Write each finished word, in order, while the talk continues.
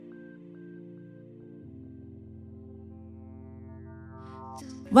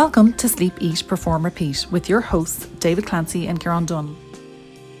Welcome to Sleep, Eat, Perform, Repeat with your hosts, David Clancy and Kieran Dunn.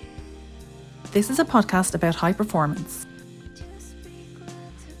 This is a podcast about high performance.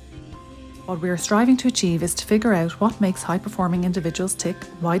 What we are striving to achieve is to figure out what makes high-performing individuals tick,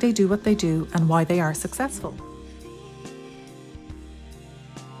 why they do what they do, and why they are successful.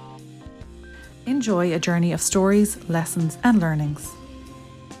 Enjoy a journey of stories, lessons, and learnings.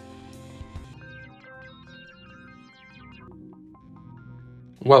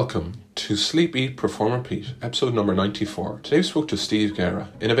 Welcome to Sleep, Eat, Perform, Repeat, episode number 94. Today we spoke to Steve Guerra,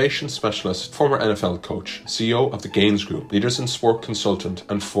 Innovation Specialist, former NFL coach, CEO of the Gaines Group, Leaders in Sport consultant,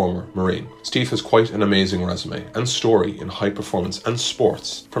 and former Marine. Steve has quite an amazing resume and story in high performance and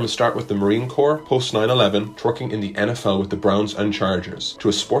sports, from a start with the Marine Corps post 9/11 to working in the NFL with the Browns and Chargers, to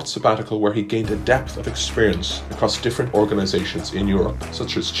a sports sabbatical where he gained a depth of experience across different organisations in Europe,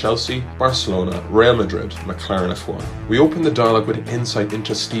 such as Chelsea, Barcelona, Real Madrid, McLaren F1. We opened the dialogue with insight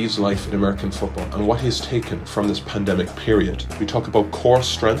into Steve's life in American football and what he has taken from this pandemic period. We talk about core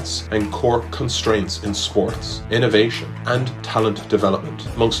strengths and core constraints in sports, innovation, and talent development,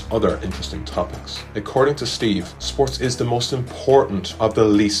 amongst other interesting topics. According to Steve, sports is the most important of the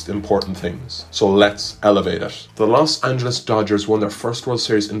least important things. So let's elevate it. The Los Angeles Dodgers won their first World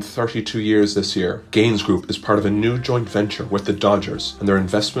Series in 32 years this year. Gaines Group is part of a new joint venture with the Dodgers and their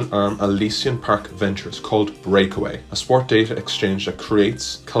investment arm Elysian Park Ventures called Breakaway, a sport data exchange that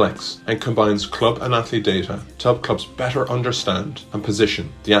creates, collects, and combines club and athlete data to help clubs better understand and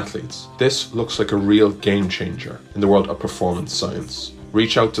position the athletes. This looks like a real game changer in the world of performance science.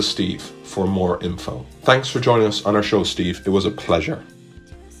 Reach out to Steve for more info. Thanks for joining us on our show, Steve. It was a pleasure.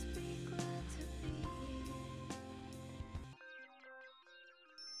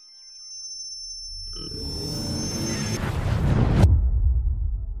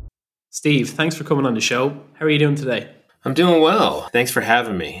 Steve, thanks for coming on the show. How are you doing today? I'm doing well. Thanks for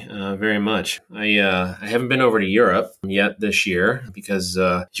having me very much. I haven't been over to Europe yet this year because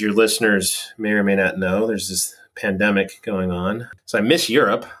as your listeners may or may not know, there's this pandemic going on. So I miss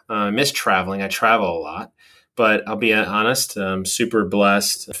Europe. I miss traveling. I travel a lot. But I'll be honest, I'm super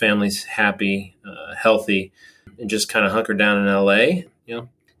blessed. The family's happy, healthy, and just kind of hunkered down in LA,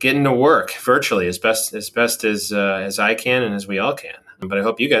 getting to work virtually as best as I can and as we all can. But I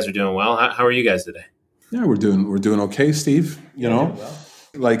hope you guys are doing well. How are you guys today? Yeah, we're doing okay, Steve.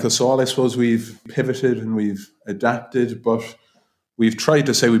 Like us all, I suppose we've pivoted and we've adapted, but we've tried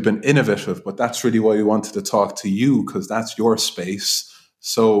to say we've been innovative, but that's really why we wanted to talk to you, because that's your space.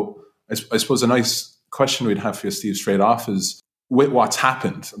 So I suppose a nice question we'd have for you, Steve, straight off is, with what's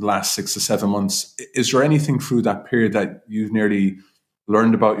happened in the last 6 to 7 months, is there anything through that period that you've nearly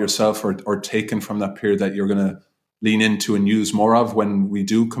learned about yourself or taken from that period that you're going to lean into and use more of when we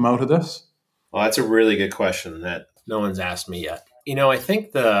do come out of this? Well, that's a really good question that no one's asked me yet. I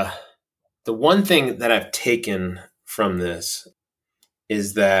think the one thing that I've taken from this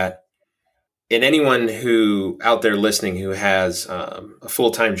is that in anyone who out there listening who has a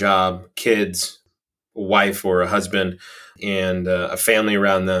full-time job, kids, a wife or a husband, and a family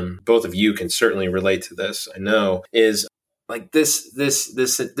around them, both of you can certainly relate to this, I know, is like this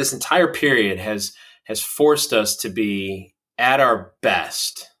entire period has forced us to be at our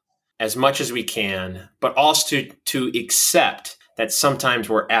best as much as we can, but also to accept that sometimes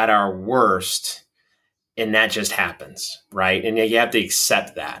we're at our worst and that just happens, right? And you have to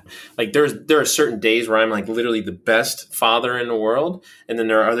accept that. Like there are certain days where I'm like literally the best father in the world, and then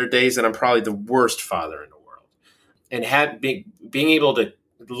there are other days that I'm probably the worst father in the world. And being able to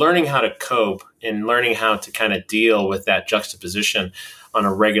learning how to cope and learning how to kind of deal with that juxtaposition on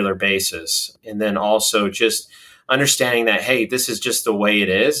a regular basis, and then also just understanding that, hey, this is just the way it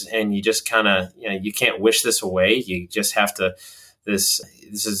is. And you just kind of, you can't wish this away. You just have to, this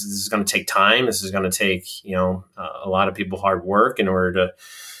is going to take time. This is going to take, a lot of people hard work in order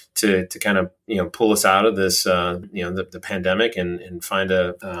to kind of, pull us out of this, the pandemic and find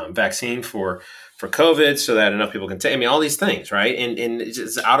a vaccine for COVID so that enough people can take, all these things, right? And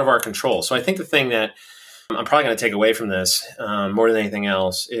it's out of our control. So I think the thing that I'm probably going to take away from this more than anything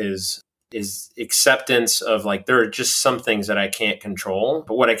else is acceptance of, like, there are just some things that I can't control,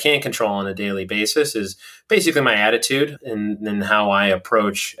 but what I can control on a daily basis is basically my attitude and how I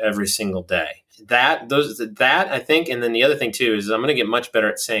approach every single day. That I think, and then the other thing too is I'm going to get much better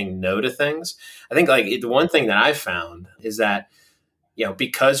at saying no to things. I think the one thing that I've found is that,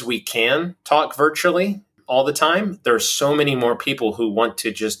 because we can talk virtually all the time, there are so many more people who want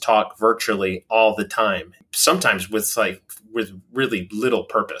to just talk virtually all the time, sometimes with really little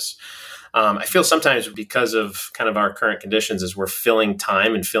purpose. I feel sometimes because of kind of our current conditions is we're filling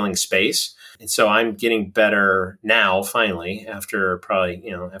time and filling space. And so I'm getting better now, finally, after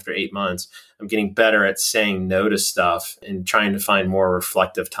probably, after 8 months, I'm getting better at saying no to stuff and trying to find more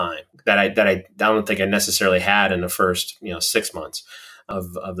reflective time that I don't think I necessarily had in the first, 6 months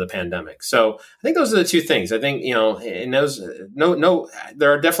of the pandemic. So I think those are the two things. I think, in those,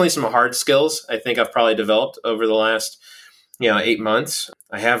 there are definitely some hard skills I think I've probably developed over the last 8 months.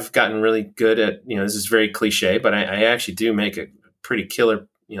 I have gotten really good at, this is very cliche, but I actually do make a pretty killer,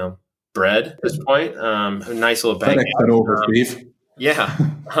 bread at this point. A nice little bag. Over, Steve. Yeah.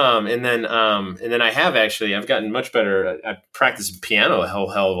 And then I've gotten much better. I practice piano a hell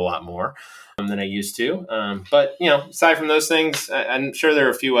of a lot more than I used to. But, aside from those things, I'm sure there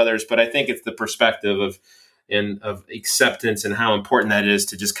are a few others, but I think it's the perspective of acceptance and how important that is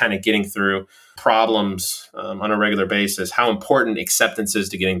to just kind of getting through problems on a regular basis. How important acceptance is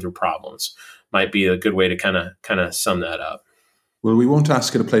to getting through problems might be a good way to kind of sum that up. Well, we won't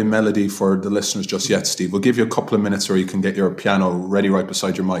ask you to play melody for the listeners just yet, Steve. We'll give you a couple of minutes where you can get your piano ready right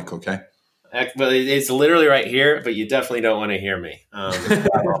beside your mic, okay? Well, it's literally right here, but you definitely don't want to hear me. My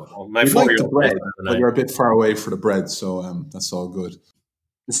 4-year-old bread, but you're a bit far away for the bread, so that's all good.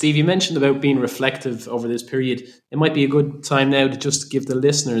 And Steve, you mentioned about being reflective over this period. It might be a good time now to just give the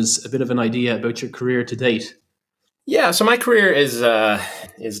listeners a bit of an idea about your career to date. Yeah, so my career is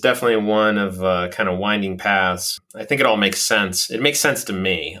definitely one of kind of winding paths. I think it all makes sense. It makes sense to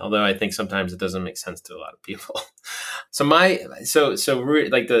me, although I think sometimes it doesn't make sense to a lot of people. So the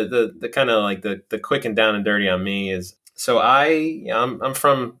kind of like the quick and down and dirty on me is, so I'm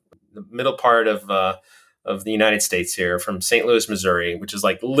from the middle part of the United States here, from St. Louis, Missouri, which is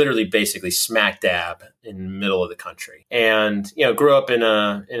like literally basically smack dab in the middle of the country, and grew up in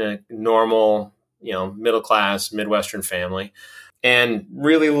a normal, middle class Midwestern family, and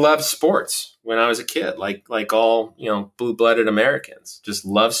really loved sports when I was a kid, like all blue blooded Americans. Just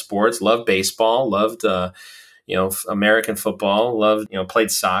loved sports, loved baseball, loved American football, loved played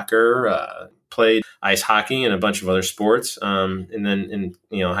soccer, played ice hockey and a bunch of other sports, and then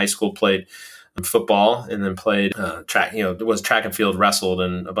in high school played football, and then played track, was track and field, wrestled,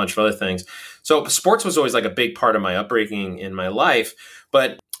 and a bunch of other things. So sports was always like a big part of my upbringing in my life.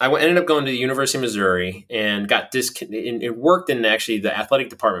 But I ended up going to the University of Missouri and got and worked in actually the athletic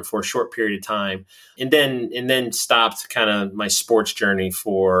department for a short period of time, and then stopped kind of my sports journey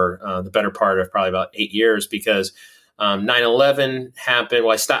for the better part of probably about 8 years, because 9/11 happened.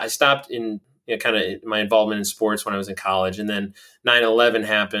 Well, I stopped in kind of my involvement in sports when I was in college, and then 9/11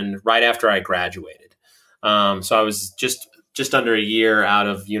 happened right after I graduated. So I was just under a year out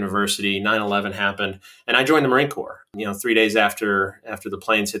of university. 9/11 happened, and I joined the Marine Corps. 3 days after the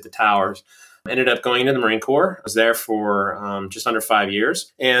planes hit the towers, ended up going into the Marine Corps. I was there for just under 5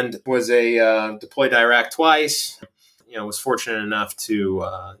 years, and was deployed to Iraq twice. Was fortunate enough to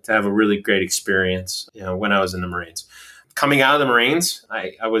have a really great experience. When I was in the Marines. Coming out of the Marines,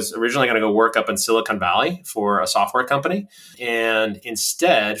 I was originally going to go work up in Silicon Valley for a software company, and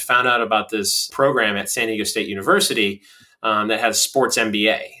instead found out about this program at San Diego State University that has sports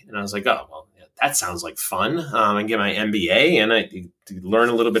MBA. And I was like, oh, well, that sounds like fun. I get my MBA and I learn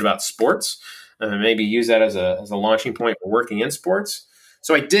a little bit about sports, and maybe use that as a launching point for working in sports.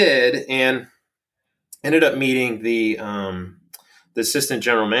 So I did, and ended up meeting the assistant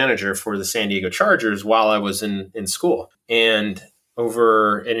general manager for the San Diego Chargers while I was in school. And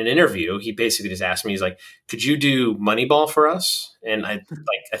over in an interview, he basically just asked me, he's like, could you do Moneyball for us? And I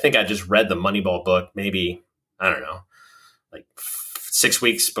think I just read the Moneyball book, maybe, I don't know, like 6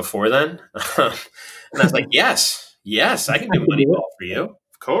 weeks before then. And I was like, yes, I can do Moneyball for you.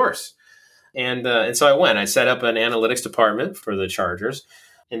 Of course. And so I went, I set up an analytics department for the Chargers.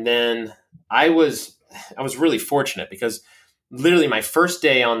 And then I was really fortunate, because literally my first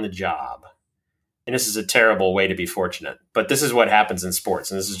day on the job, and this is a terrible way to be fortunate, but this is what happens in sports,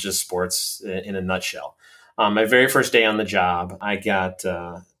 and this is just sports in a nutshell. My very first day on the job, I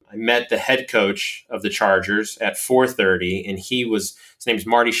met the head coach of the Chargers at 4:30, and his name's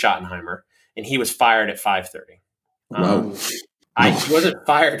Marty Schottenheimer, and he was fired at 5:30. Wow. I wasn't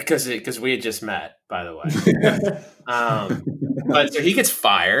fired because we had just met, by the way. But so he gets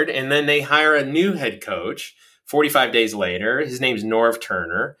fired, and then they hire a new head coach 45 days later. His name's Norv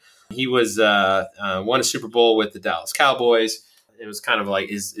Turner. He was won a Super Bowl with the Dallas Cowboys. It was kind of like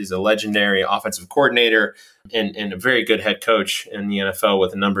is a legendary offensive coordinator and a very good head coach in the NFL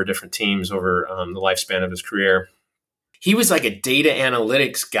with a number of different teams over the lifespan of his career. He was like a data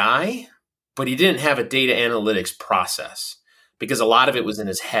analytics guy, but he didn't have a data analytics process, because a lot of it was in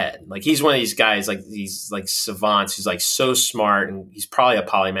his head. Like, he's one of these guys, like these like savants who's like so smart, and he's probably a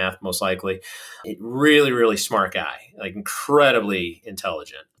polymath most likely. Really, really smart guy, like incredibly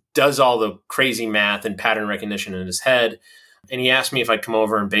intelligent. does all the crazy math and pattern recognition in his head. And he asked me if I'd come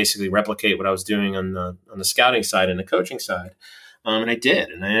over and basically replicate what I was doing on the scouting side and the coaching side. And I did.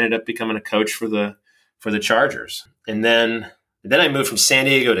 And I ended up becoming a coach for the Chargers. And then I moved from San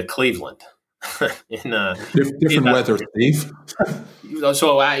Diego to Cleveland. Different weather, Steve.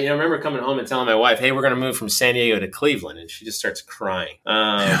 So I remember coming home and telling my wife, "Hey, we're going to move from San Diego to Cleveland," and she just starts crying.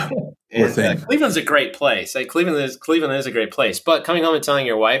 Cleveland's a great place. Cleveland is a great place. But coming home and telling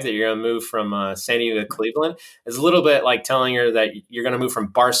your wife that you're going to move from San Diego to Cleveland is a little bit like telling her that you're going to move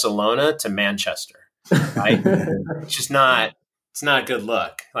from Barcelona to Manchester. Right? It's just not. It's not a good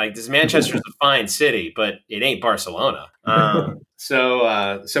look. Like, this Manchester's a fine city, but it ain't Barcelona.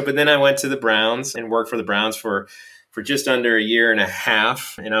 But then I went to the Browns and worked for the Browns for just under a year and a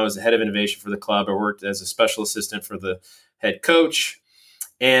half. And I was the head of innovation for the club. I worked as a special assistant for the head coach.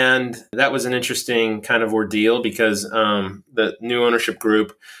 And that was an interesting kind of ordeal because the new ownership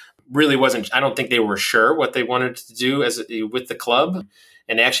group really wasn't, I don't think they were sure what they wanted to do with the club.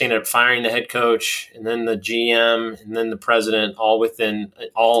 And they actually ended up firing the head coach and then the GM and then the president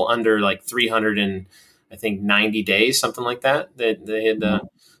all under like 390 days, something like that. They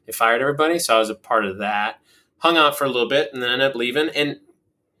fired everybody. So I was a part of that. Hung out for a little bit and then ended up leaving. And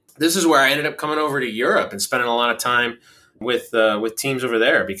this is where I ended up coming over to Europe and spending a lot of time with teams over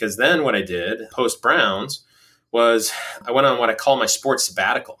there. Because then what I did post Browns was I went on what I call my sports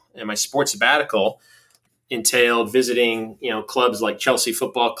sabbatical. And my sports sabbatical entailed visiting, clubs like Chelsea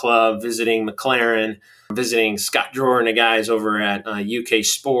Football Club, visiting McLaren, visiting Scott Jordan, the guys over at UK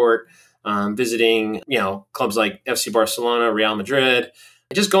Sport, visiting, clubs like FC Barcelona, Real Madrid,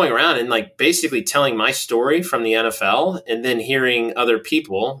 just going around and like basically telling my story from the NFL and then hearing other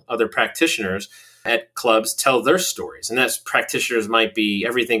practitioners at clubs tell their stories. And that's practitioners might be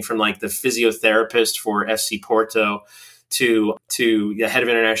everything from like the physiotherapist for FC Porto to the head of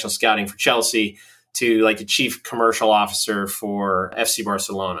international scouting for Chelsea, to like a chief commercial officer for FC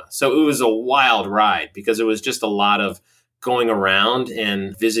Barcelona. So it was a wild ride because it was just a lot of going around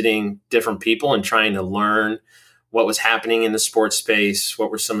and visiting different people and trying to learn what was happening in the sports space,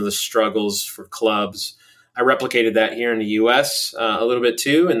 what were some of the struggles for clubs. I replicated that here in the U.S. A little bit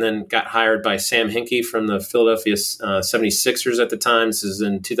too, and then got hired by Sam Hinkie from the Philadelphia 76ers at the time. This is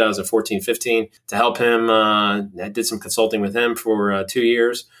in 2014-15 to help him. I did some consulting with him for 2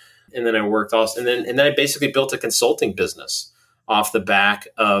 years. And then I worked also, and then I basically built a consulting business off the back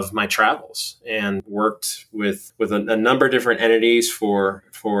of my travels and worked with a number of different entities for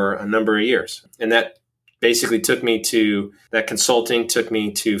a number of years. And that basically took me to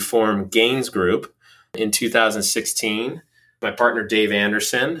form Gaines Group in 2016. My partner Dave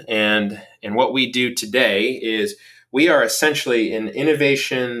Anderson, and what we do today is we are essentially an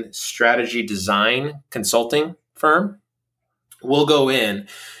innovation strategy design consulting firm. We'll go in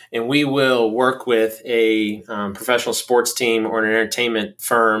and we will work with a professional sports team or an entertainment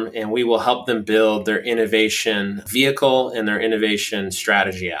firm, and we will help them build their innovation vehicle and their innovation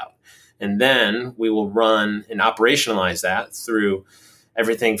strategy out. And then we will run and operationalize that through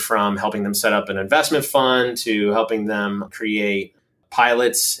everything from helping them set up an investment fund to helping them create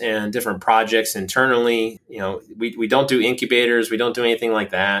pilots and different projects internally. We don't do incubators. We don't do anything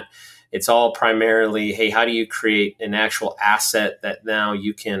like that. It's all primarily, hey, how do you create an actual asset that now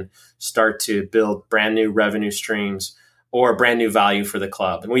you can start to build brand new revenue streams or brand new value for the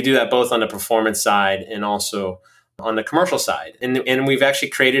club? And we do that both on the performance side and also on the commercial side. And we've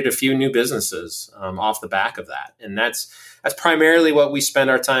actually created a few new businesses off the back of that. And that's primarily what we spend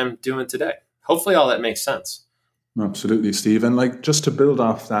our time doing today. Hopefully all that makes sense. Absolutely, Steve. And like just to build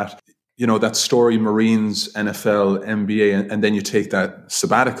off that, that story, Marines, NFL, NBA, and then you take that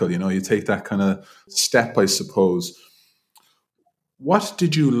sabbatical, you take that kind of step, I suppose. What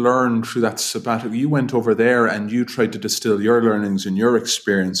did you learn through that sabbatical? You went over there and you tried to distill your learnings and your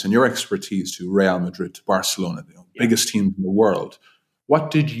experience and your expertise to Real Madrid, to Barcelona, biggest teams in the world.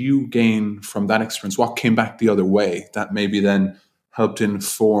 What did you gain from that experience? What came back the other way that maybe then helped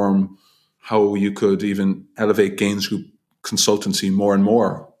inform how you could even elevate Gaines Group consultancy more and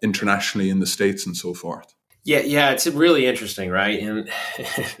more internationally in the States and so forth? Yeah, it's really interesting, right?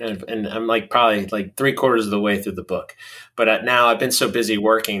 And I'm probably 3/4 of the way through the book, but now I've been so busy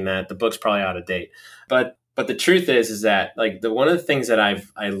working that the book's probably out of date. But the truth is that one of the things that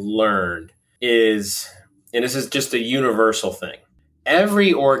I learned is, and this is just a universal thing,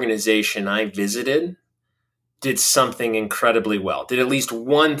 every organization I visited did something incredibly well, did at least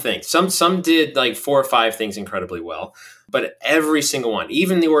one thing. Some did 4 or 5 things incredibly well, but every single one,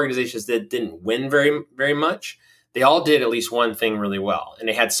 even the organizations that didn't win very, very much, they all did at least one thing really well. And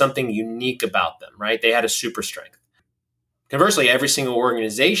they had something unique about them, right? They had a super strength. Conversely, every single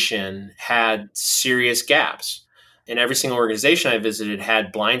organization had serious gaps, and every single organization I visited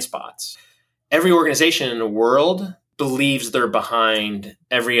had blind spots. Every organization in the world believes they're behind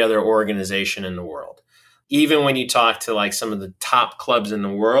every other organization in the world. Even when you talk to like some of the top clubs in the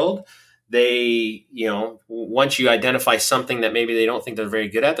world, they, once you identify something that maybe they don't think they're very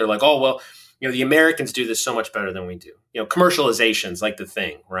good at, they're like, oh, well, the Americans do this so much better than we do. Commercialization's like the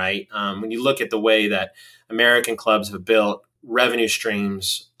thing, right? When you look at the way that American clubs have built revenue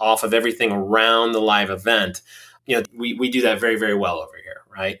streams off of everything around the live event, we do that very, very well over here,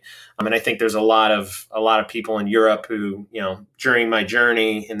 right? And I think there's a lot of people in Europe who, during my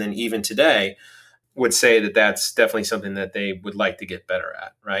journey and then even today, would say that that's definitely something that they would like to get better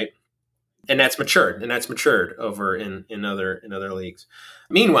at, right? And that's matured over in other leagues.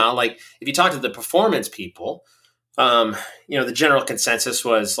 Meanwhile, like if you talk to the performance people, the general consensus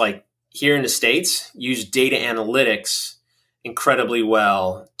was like here in the States, use data analytics incredibly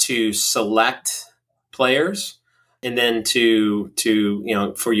well to select players and then to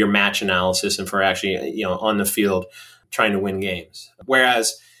for your match analysis and for actually, on the field trying to win games.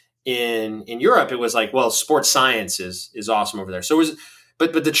 Whereas in Europe, it was like, well, sports science is awesome over there. So it was,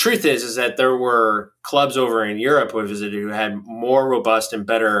 but the truth is that there were clubs over in Europe we visited who had more robust and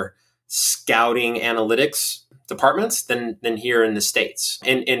better scouting analytics departments than here in the States,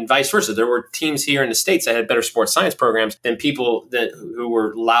 and vice versa. There were teams here in the States that had better sports science programs than people who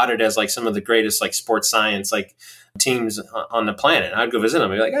were lauded as like some of the greatest like sports science like teams on the planet. I'd go visit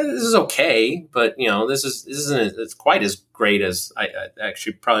them and be like, this is okay, but this isn't it's quite as great as I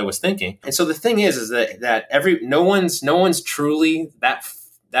actually probably was thinking. And so the thing is that no one's truly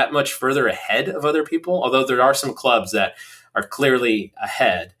that much further ahead of other people, although there are some clubs that are clearly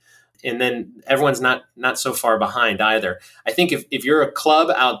ahead. And then everyone's not so far behind either. I think if you're a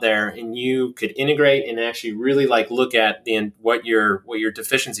club out there and you could integrate and actually really like look at what your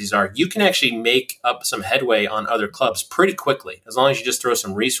deficiencies are, you can actually make up some headway on other clubs pretty quickly, as long as you just throw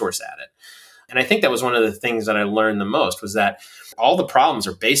some resource at it. And I think that was one of the things that I learned the most, was that all the problems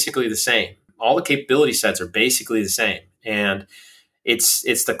are basically the same. All the capability sets are basically the same. And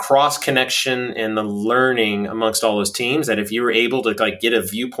it's the cross connection and the learning amongst all those teams that if you were able to like get a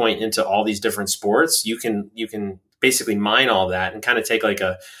viewpoint into all these different sports, you can basically mine all that and kind of take like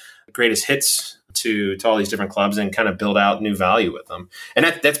a greatest hits to all these different clubs and kind of build out new value with them. And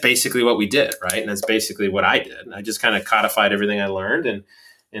that's basically what we did, right? And that's basically what I did. I just kind of codified everything I learned and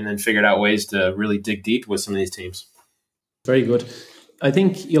then figured out ways to really dig deep with some of these teams. Very good. I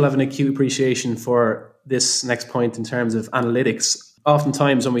think you'll have an acute appreciation for this next point in terms of analytics.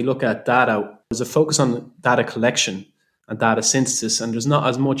 Oftentimes when we look at data, there's a focus on data collection and data synthesis, and there's not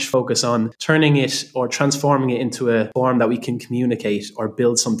as much focus on turning it or transforming it into a form that we can communicate or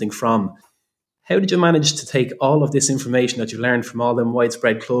build something from. How did you manage to take all of this information that you learned from all them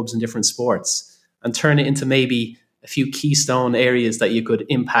widespread clubs and different sports and turn it into maybe a few keystone areas that you could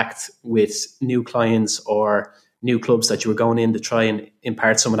impact with new clients or new clubs that you were going in to try and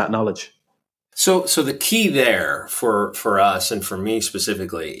impart some of that knowledge? So the key there for us and for me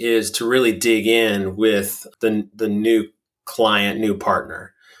specifically is to really dig in with the new client, new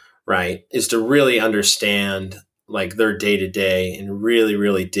partner, right? Is to really understand like their day to day and really,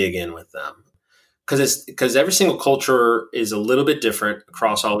 really dig in with them. Because every single culture is a little bit different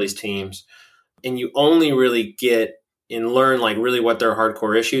across all these teams. And you only really get and learn like really what their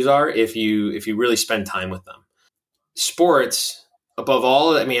hardcore issues are if you really spend time with them. Sports, above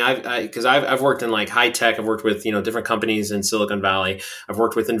all, I mean, I've worked in like high tech. I've worked with different companies in Silicon Valley. I've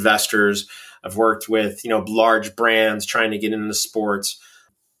worked with investors. I've worked with large brands trying to get into sports.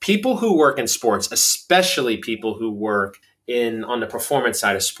 People who work in sports, especially people who work on the performance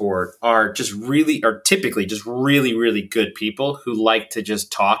side of sport, are typically just really, really good people who like to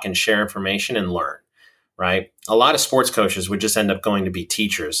just talk and share information and learn. Right? A lot of sports coaches would just end up going to be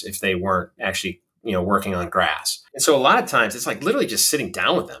teachers if they weren't actually working on grass. And so a lot of times it's like literally just sitting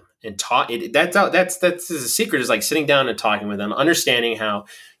down with them and talk. That's the secret, is like sitting down and talking with them, understanding how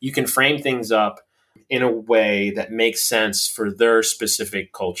you can frame things up in a way that makes sense for their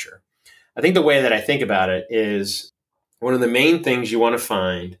specific culture. I think the way that I think about it is one of the main things you want to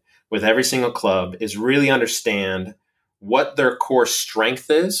find with every single club is really understand what their core strength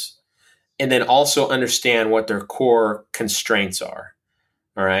is, and then also understand what their core constraints are.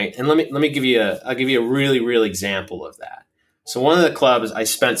 All right. And let me give you I'll give you a really real example of that. So one of the clubs I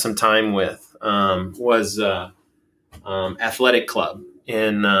spent some time with was Athletic Club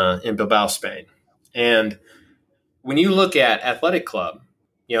in Bilbao, Spain. And when you look at Athletic Club,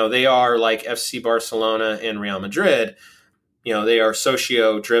 they are like FC Barcelona and Real Madrid. They are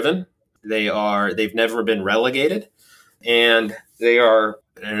socio driven. They've never been relegated. And they are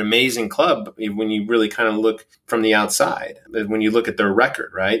an amazing club when you really kind of look from the outside. When you look at their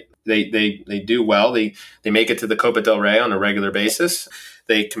record, right? They do well. They make it to the Copa del Rey on a regular basis.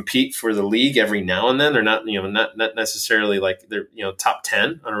 They compete for the league every now and then. They're not necessarily like they're top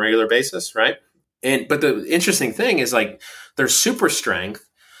 10 on a regular basis, right? But the interesting thing is like their super strength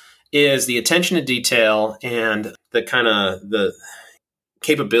is the attention to detail and the kind of the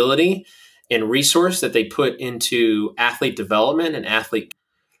capability and resource that they put into athlete development and athlete.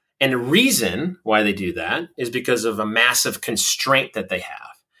 And the reason why they do that is because of a massive constraint that they have.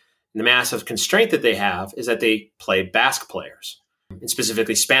 And the massive constraint that they have is that they play Basque players, and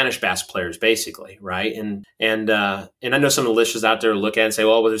specifically Spanish Basque players, basically, right? And I know some of the listeners out there look at it and say,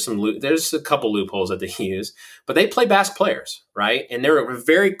 well, there's a couple loopholes that they use, but they play Basque players, right? And they're a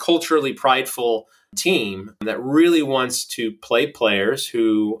very culturally prideful team that really wants to play players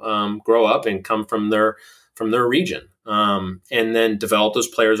who grow up and come from their region, and then develop those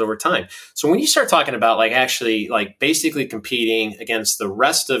players over time. So when you start talking about basically competing against the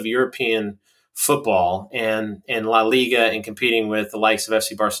rest of European football and La Liga and competing with the likes of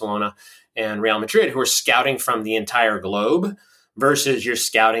FC Barcelona and Real Madrid, who are scouting from the entire globe, versus you're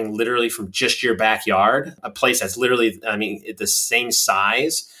scouting literally from just your backyard, a place that's literally, the same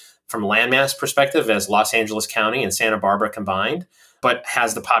size from landmass perspective as Los Angeles County and Santa Barbara combined, but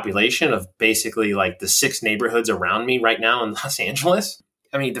has the population of basically like the 6 neighborhoods around me right now in Los Angeles.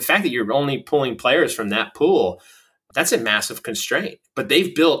 The fact that you're only pulling players from that pool, that's a massive constraint. But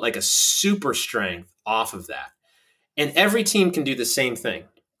they've built like a super strength off of that. And every team can do the same thing,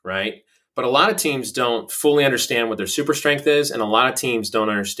 right? But a lot of teams don't fully understand what their super strength is, and a lot of teams don't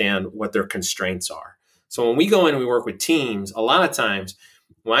understand what their constraints are. So when we go in and we work with teams, a lot of times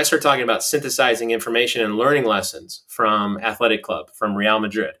when I start talking about synthesizing information and learning lessons from Athletic Club, from Real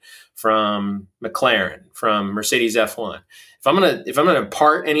Madrid, from McLaren, from Mercedes F1, if I'm gonna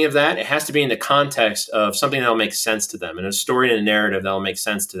impart any of that, it has to be in the context of something that'll make sense to them, and a story and a narrative that'll make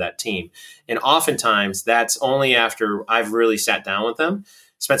sense to that team. And oftentimes that's only after I've really sat down with them,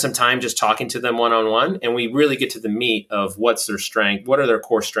 spent some time just talking to them one-on-one, and we really get to the meat of what's their strength, what are their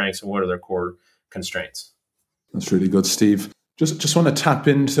core strengths, and what are their core constraints. That's really good, Steve. Just want to tap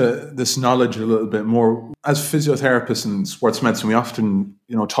into this knowledge a little bit more. As physiotherapists in sports medicine, we often,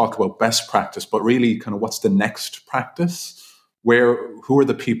 talk about best practice, but really kind of what's the next practice? Who are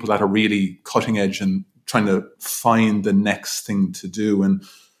the people that are really cutting edge and trying to find the next thing to do? And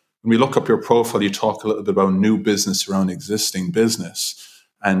when we look up your profile, you talk a little bit about new business around existing business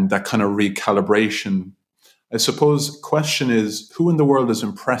and that kind of recalibration. I suppose the question is, who in the world is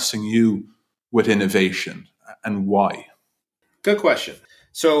impressing you with innovation and why? Good question.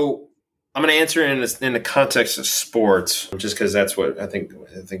 So I'm going to answer in the context of sports, just because that's what I think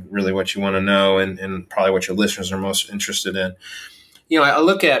really what you want to know, and probably what your listeners are most interested in. I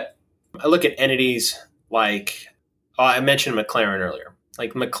look at entities like I mentioned McLaren earlier,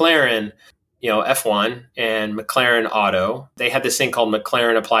 like McLaren, F1 and McLaren Auto. They had this thing called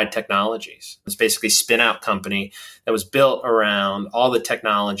McLaren Applied Technologies. It's basically a spin-out company that was built around all the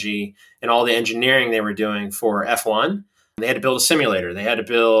technology and all the engineering they were doing for F1. They had to build a simulator. They had to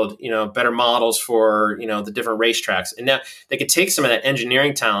build, better models for, the different racetracks. And now they could take some of that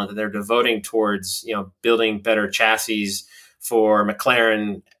engineering talent that they're devoting towards, building better chassis for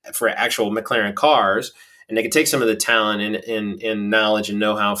McLaren, for actual McLaren cars. And they could take some of the talent and knowledge and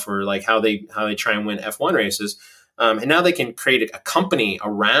know-how for like how they try and win F1 races. And now they can create a company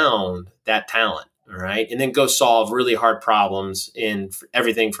around that talent. All right. And then go solve really hard problems in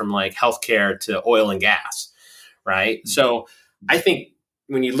everything from like healthcare to oil and gas. Right. So I think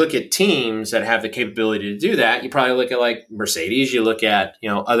when you look at teams that have the capability to do that, you probably look at like Mercedes, you look at,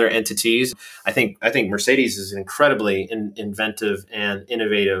 other entities. I think Mercedes is an incredibly inventive and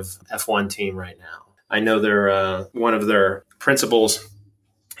innovative F1 team right now. I know they're one of their principals.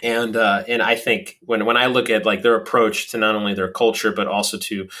 And I think when I look at like their approach to not only their culture, but also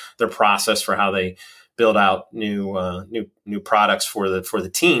to their process for how they build out new products for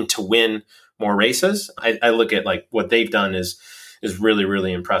the team to win more races, I look at like what they've done is really,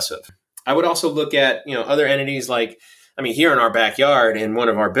 really impressive. I would also look at, other entities like, here in our backyard and one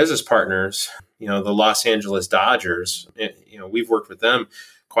of our business partners, the Los Angeles Dodgers, we've worked with them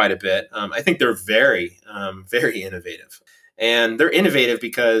quite a bit. I think they're very, very innovative, and they're innovative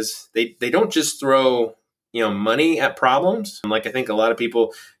because they don't just throw, money at problems. Like I think a lot of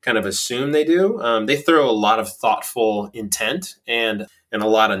people kind of assume they do. They throw a lot of thoughtful intent and a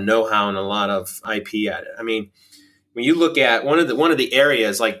lot of know-how and a lot of IP at it. When you look at one of the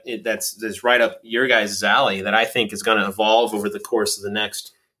areas like that's right up your guys' alley that I think is going to evolve over the course of the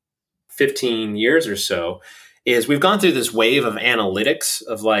next 15 years or so is we've gone through this wave of analytics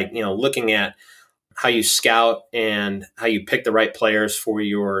of like, looking at how you scout and how you pick the right players for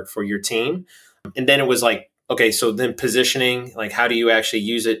your team. And then it was like, okay, so then positioning, like how do you actually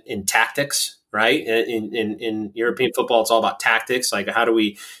use it in tactics, right? In European football, it's all about tactics. Like how do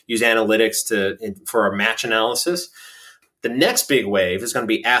we use analytics for our match analysis? The next big wave is going to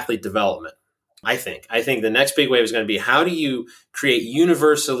be athlete development. I think the next big wave is going to be how do you create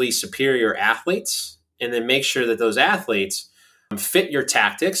universally superior athletes and then make sure that those athletes fit your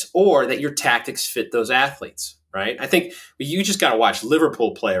tactics or that your tactics fit those athletes, right? I think you just got to watch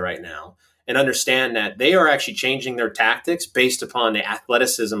Liverpool play right now and understand that they are actually changing their tactics based upon the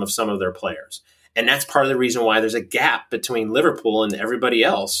athleticism of some of their players. And that's part of the reason why there's a gap between Liverpool and everybody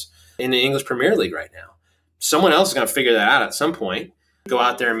else in the English Premier League right now. Someone else is going to figure that out at some point, go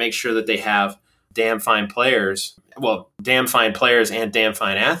out there and make sure that they have damn fine players and damn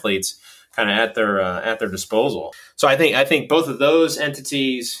fine athletes kind of at their disposal. So I think both of those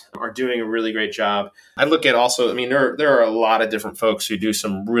entities are doing a really great job. I look at also, there are a lot of different folks who do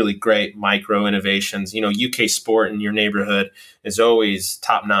some really great micro innovations. UK Sport in your neighborhood is always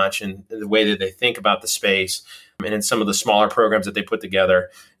top notch in the way that they think about the space and in some of the smaller programs that they put together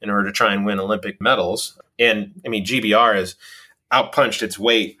in order to try and win Olympic medals. And GBR has outpunched its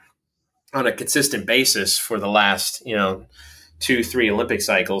weight on a consistent basis for the last, 2-3 Olympic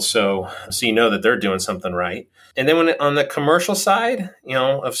cycles. So you know that they're doing something right. And then on the commercial side,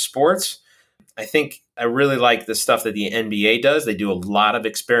 of sports, I think I really like the stuff that the NBA does. They do a lot of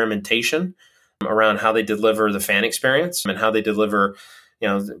experimentation around how they deliver the fan experience and how they deliver,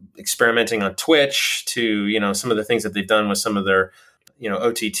 experimenting on Twitch to, some of the things that they've done with some of their,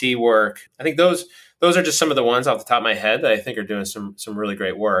 OTT work. I think those are just some of the ones off the top of my head that I think are doing some really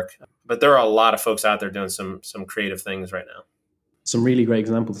great work. But there are a lot of folks out there doing some creative things right now. Some really great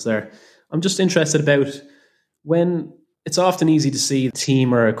examples there. I'm just interested about when it's often easy to see a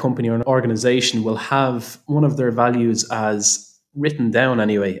team or a company or an organization will have one of their values as written down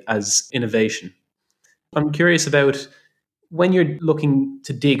anyway, as innovation. I'm curious about when you're looking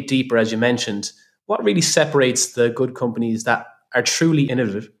to dig deeper, as you mentioned, what really separates the good companies that are truly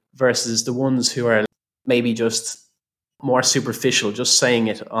innovative versus the ones who are maybe just more superficial, just saying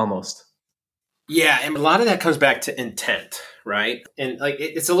it almost? Yeah, and a lot of that comes back to intent, right? And like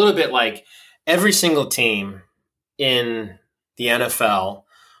it's a little bit like every single team in the NFL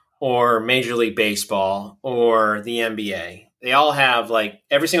or Major League Baseball or the NBA, they all have like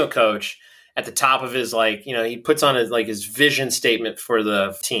every single coach at the top of his he puts on his vision statement for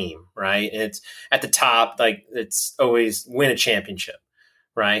the team, right? And it's at the top, like it's always win a championship,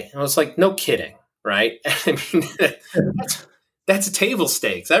 right? And it's like, no kidding, right? That's a table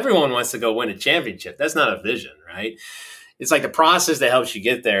stakes. Everyone wants to go win a championship. That's not a vision, right? It's like the process that helps you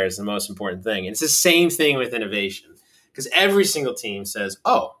get there is the most important thing. And it's the same thing with innovation because every single team says,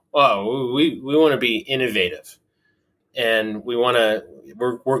 we want to be innovative and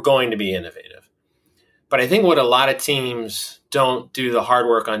we're going to be innovative. But I think what a lot of teams don't do the hard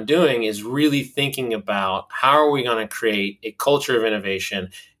work on doing is really thinking about how are we going to create a culture of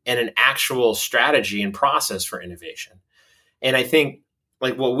innovation and an actual strategy and process for innovation. And I think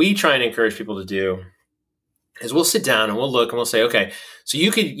like what we try and encourage people to do is we'll sit down and we'll look and we'll say, okay, so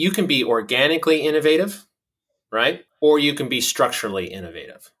you can be organically innovative, right? Or you can be structurally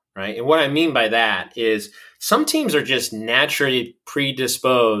innovative, right? And what I mean by that is some teams are just naturally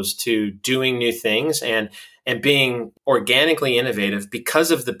predisposed to doing new things and being organically innovative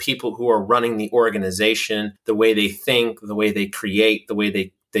because of the people who are running the organization, the way they think, the way they create, the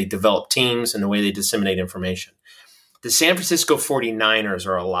way they develop teams, and the way they disseminate information. The San Francisco 49ers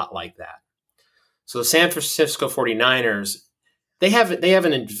are a lot like that. So the San Francisco 49ers, they have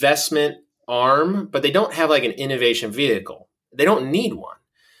an investment arm, but they don't have like an innovation vehicle. They don't need one.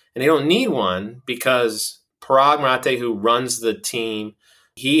 And they don't need one because Parag Mate, who runs the team,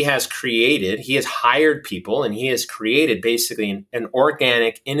 he has hired people and he has created basically an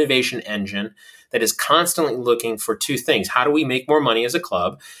organic innovation engine that is constantly looking for two things. How do we make more money as a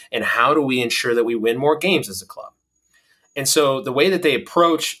club? And how do we ensure that we win more games as a club? And so the way that they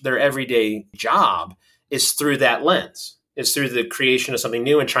approach their everyday job is through that lens. It's through the creation of something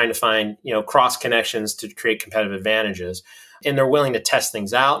new and trying to find, cross connections to create competitive advantages. And they're willing to test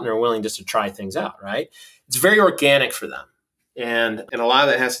things out and they're willing just to try things out, right? It's very organic for them. And a lot of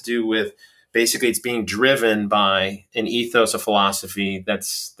that has to do with basically it's being driven by an ethos, a philosophy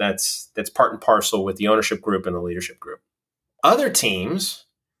that's part and parcel with the ownership group and the leadership group. Other teams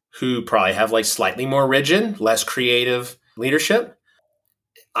who probably have like slightly more rigid, less creative leadership,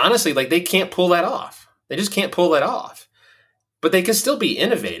 honestly, like they can't pull that off. They just can't pull that off. but they can still be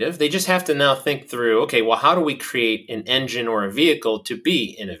innovative. They just have to now think through, okay, well, how do we create an engine or a vehicle to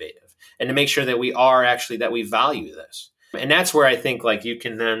be innovative and to make sure that that we value this. And that's where I think like you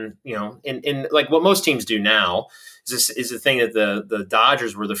can then, in like what most teams do now is the thing that the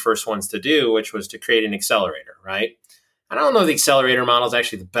Dodgers were the first ones to do, which was to create an accelerator, right? I don't know if the accelerator model is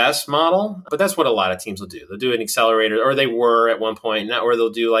actually the best model, but that's what a lot of teams will do. They'll do an accelerator, or they were at one point, or they'll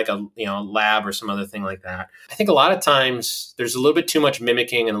do like a lab or some other thing like that. I think a lot of times there's a little bit too much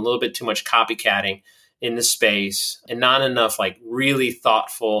mimicking and a little bit too much copycatting in the space, and not enough like really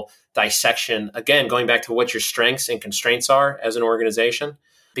thoughtful dissection. Again, going back to what your strengths and constraints are as an organization,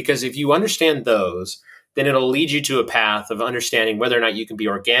 because if you understand those, then it'll lead you to a path of understanding whether or not you can be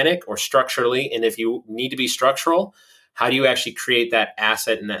organic or structurally, and if you need to be structural, how do you actually create that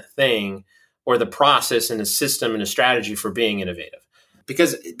asset and that thing or the process and the system and the strategy for being innovative?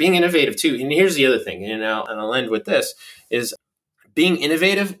 Because being innovative too, and here's the other thing, and I'll end with this, is being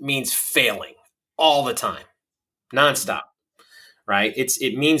innovative means failing all the time, nonstop, right?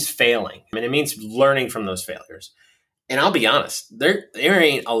 It means failing, and it means learning from those failures. And I'll be honest, there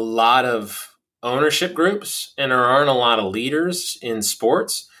ain't a lot of ownership groups and there aren't a lot of leaders in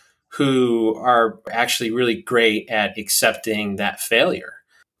sports who are actually really great at accepting that failure.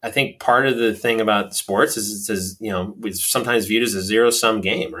 I think part of the thing about sports is it's sometimes viewed as a zero-sum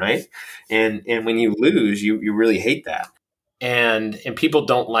game, right? And when you lose, you really hate that. And people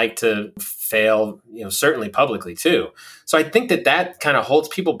don't like to fail, certainly publicly too. So I think that kind of holds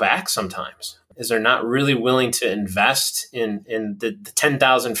people back sometimes, is they're not really willing to invest in the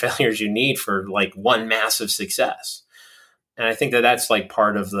 10,000 failures you need for like one massive success. And I think that's like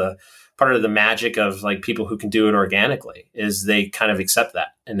part of the magic of like people who can do it organically, is they kind of accept that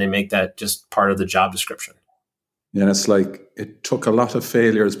and they make that just part of the job description. Yeah, and it's like it took a lot of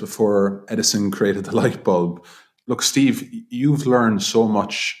failures before Edison created the light bulb. Look, Steve, you've learned so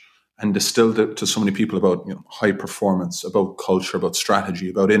much and distilled it to so many people about high performance, about culture, about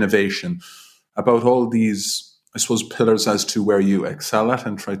strategy, about innovation, about all these, I suppose, pillars as to where you excel at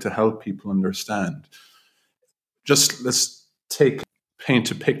and try to help people understand. Just let's paint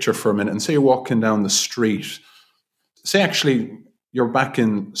a picture for a minute and say you're walking down the street. Say actually you're back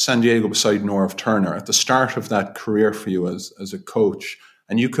in San Diego beside Norv Turner at the start of that career for you as a coach,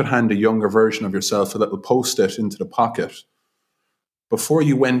 and you could hand a younger version of yourself a little post-it into the pocket. Before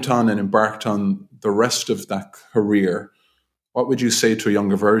you went on and embarked on the rest of that career, what would you say to a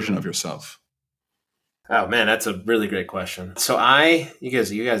younger version of yourself? Oh man, that's a really great question. So you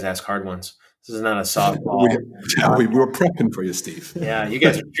guys ask hard ones. This is not a softball. We were prepping for you, Steve. Yeah, you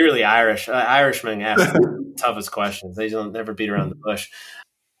guys are truly Irish. Irishmen ask the toughest questions. They don't never beat around the bush.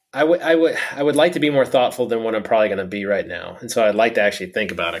 I would like to be more thoughtful than what I'm probably going to be right now, and so I'd like to actually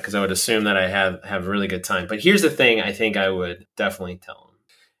think about it, because I would assume that I have a really good time. But here's the thing: I think I would definitely tell them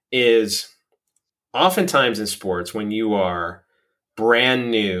is, oftentimes in sports, when you are brand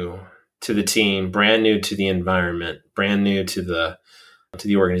new to the team, brand new to the environment, brand new to the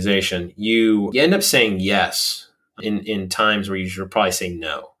organization, you end up saying yes in times where you should probably say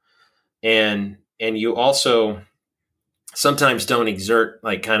no. And you also sometimes don't exert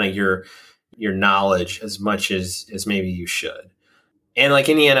like kind of your knowledge as much as maybe you should. And like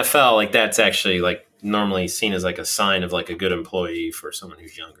in the NFL, like that's actually like normally seen as like a sign of like a good employee for someone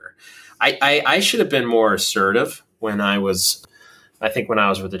who's younger. I should have been more assertive when I was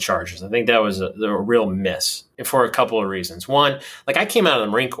with the Chargers. I think that was a real miss for a couple of reasons. One, like I came out of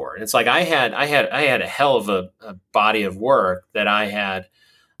the Marine Corps, and it's like I had a hell of a body of work that I had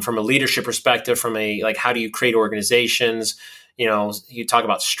from a leadership perspective, from a like how do you create organizations? You talk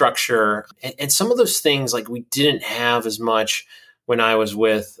about structure, and some of those things like we didn't have as much when I was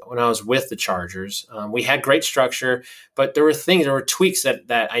with the Chargers. We had great structure, but there were tweaks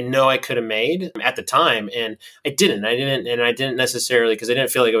that I know I could have made at the time, and I didn't necessarily, because I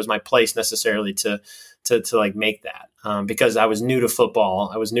didn't feel like it was my place necessarily to like make that, because I was new to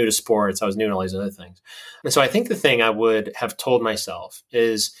football, I was new to sports, I was new to all these other things. And so I think the thing I would have told myself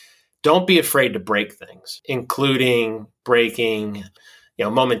is, don't be afraid to break things, including breaking,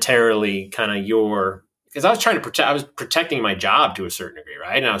 momentarily kind of because I was protecting my job to a certain degree,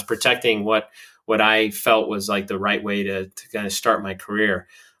 right? And I was protecting what I felt was like the right way to kind of start my career.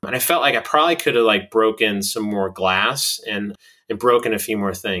 And I felt like I probably could have like broken some more glass and broken a few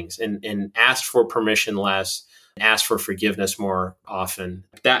more things and asked for permission less, asked for forgiveness more often.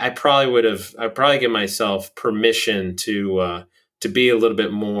 That I'd probably give myself permission to be a little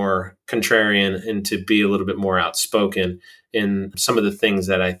bit more contrarian and to be a little bit more outspoken in some of the things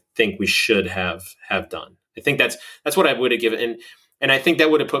that I think we should have done. I think that's what I would have given. And I think that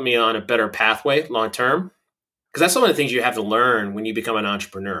would have put me on a better pathway long term. Because that's some of the things you have to learn when you become an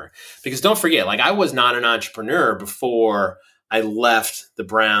entrepreneur. Because don't forget, like I was not an entrepreneur before I left the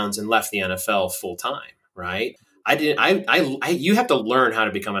Browns and left the NFL full time, right? I didn't. You have to learn how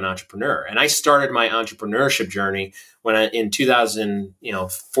to become an entrepreneur, and I started my entrepreneurship journey in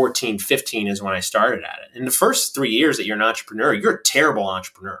 2014, 15 is when I started at it. In the first 3 years that you're an entrepreneur, you're a terrible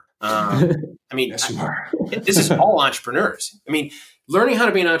entrepreneur. I mean, Yes, you are. this is all entrepreneurs. I mean, learning how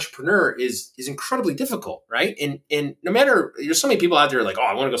to be an entrepreneur is incredibly difficult, right? And no matter, there's so many people out there like, oh,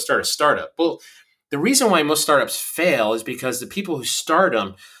 I want to go start a startup. Well, the reason why most startups fail is because the people who start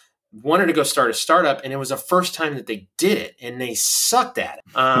them wanted to go start a startup, and it was the first time that they did it, and they sucked at it.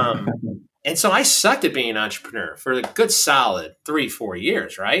 And so I sucked at being an entrepreneur for a good solid 3-4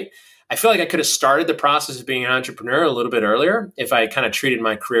 years, right? I feel like I could have started the process of being an entrepreneur a little bit earlier if I kind of treated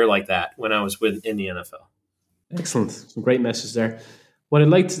my career like that when I was in the NFL. Excellent. Some great message there. What I'd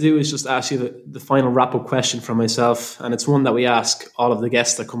like to do is just ask you the final wrap-up question from myself, and it's one that we ask all of the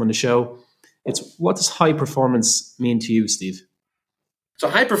guests that come on the show. It's, what does high performance mean to you, Steve? So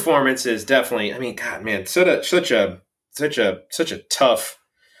high performance is definitely, I mean, God, man, such a tough,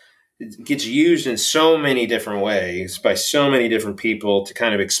 it gets used in so many different ways by so many different people to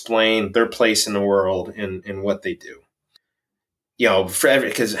kind of explain their place in the world and what they do.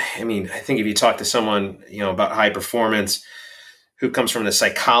 Because I mean, I think if you talk to someone, about high performance who comes from the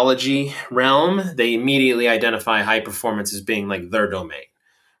psychology realm, they immediately identify high performance as being like their domain.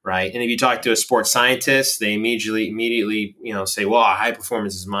 Right. And if you talk to a sports scientist, they immediately, say, well, high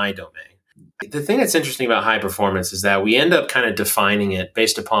performance is my domain. The thing that's interesting about high performance is that we end up kind of defining it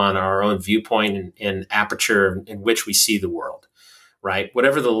based upon our own viewpoint and aperture in which we see the world. Right.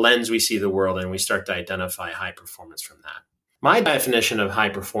 Whatever the lens we see the world in, we start to identify high performance from that. My definition of high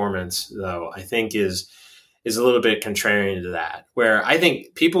performance, though, I think is a little bit contrarian to that, where I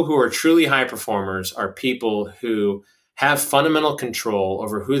think people who are truly high performers are people who have fundamental control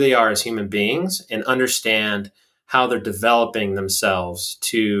over who they are as human beings and understand how they're developing themselves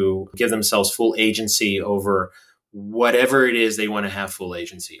to give themselves full agency over whatever it is they want to have full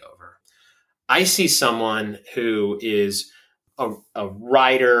agency over. I see someone who is a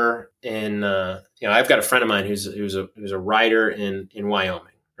writer in, I've got a friend of mine who's a writer in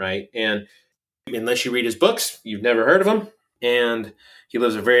Wyoming, right? And unless you read his books, you've never heard of him. And he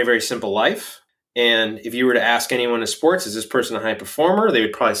lives a very, very simple life. And if you were to ask anyone in sports, is this person a high performer? They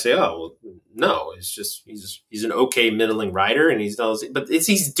would probably say, oh, well, no, it's just, he's an okay middling writer and he's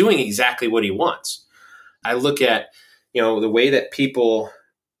doing exactly what he wants. I look at, the way that people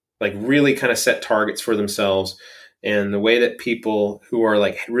like really kind of set targets for themselves and the way that people who are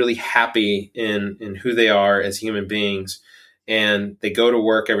like really happy in who they are as human beings, and they go to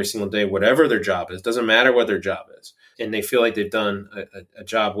work every single day, whatever their job is, doesn't matter what their job is, and they feel like they've done a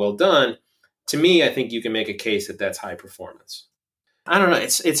job well done. To me, I think you can make a case that that's high performance. I don't know.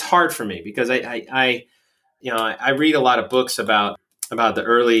 It's hard for me because I read a lot of books about the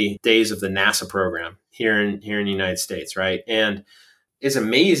early days of the NASA program here in the United States, right? And it's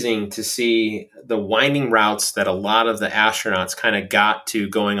amazing to see the winding routes that a lot of the astronauts kind of got to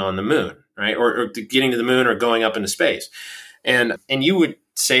going on the moon, right? Or getting to the moon or going up into space. And you would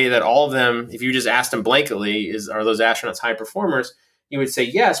say that all of them, if you just asked them blanketly, are those astronauts high performers? You would say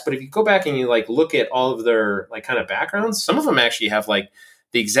yes, but if you go back and you like look at all of their like kind of backgrounds, some of them actually have like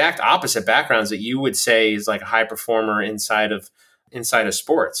the exact opposite backgrounds that you would say is like a high performer inside of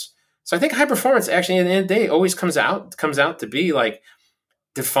sports. So I think high performance actually at the end of the day always comes out to be like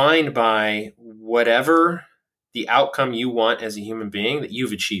defined by whatever the outcome you want as a human being, that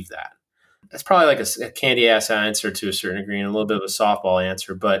you've achieved that. That's probably like a candy ass answer to a certain degree and a little bit of a softball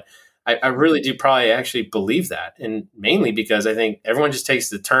answer, but I really do probably actually believe that. And mainly because I think everyone just takes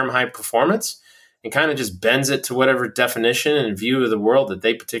the term high performance and kind of just bends it to whatever definition and view of the world that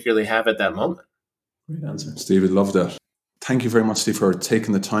they particularly have at that moment. Great answer. Steve, I love that. Thank you very much, Steve, for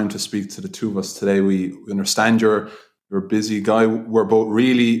taking the time to speak to the two of us today. We understand you're a busy guy. We're both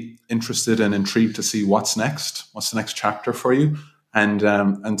really interested and intrigued to see what's next. What's the next chapter for you? And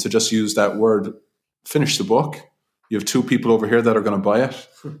to just use that word, finish the book. You have two people over here that are going to buy it.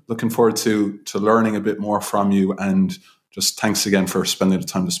 Looking forward to learning a bit more from you. And just thanks again for spending the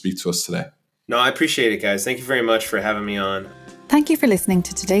time to speak to us today. No, I appreciate it, guys. Thank you very much for having me on. Thank you for listening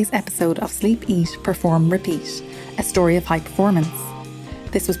to today's episode of Sleep, Eat, Perform, Repeat, a story of high performance.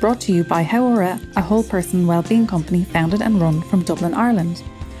 This was brought to you by Hauora, a whole person wellbeing company founded and run from Dublin, Ireland.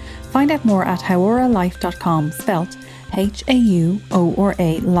 Find out more at hauoralife.com, spelt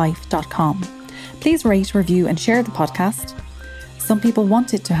HAUORA life.com. Please rate, review and share the podcast. Some people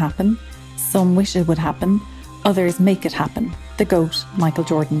want it to happen, some wish it would happen, others make it happen. The GOAT, Michael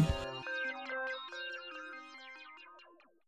Jordan.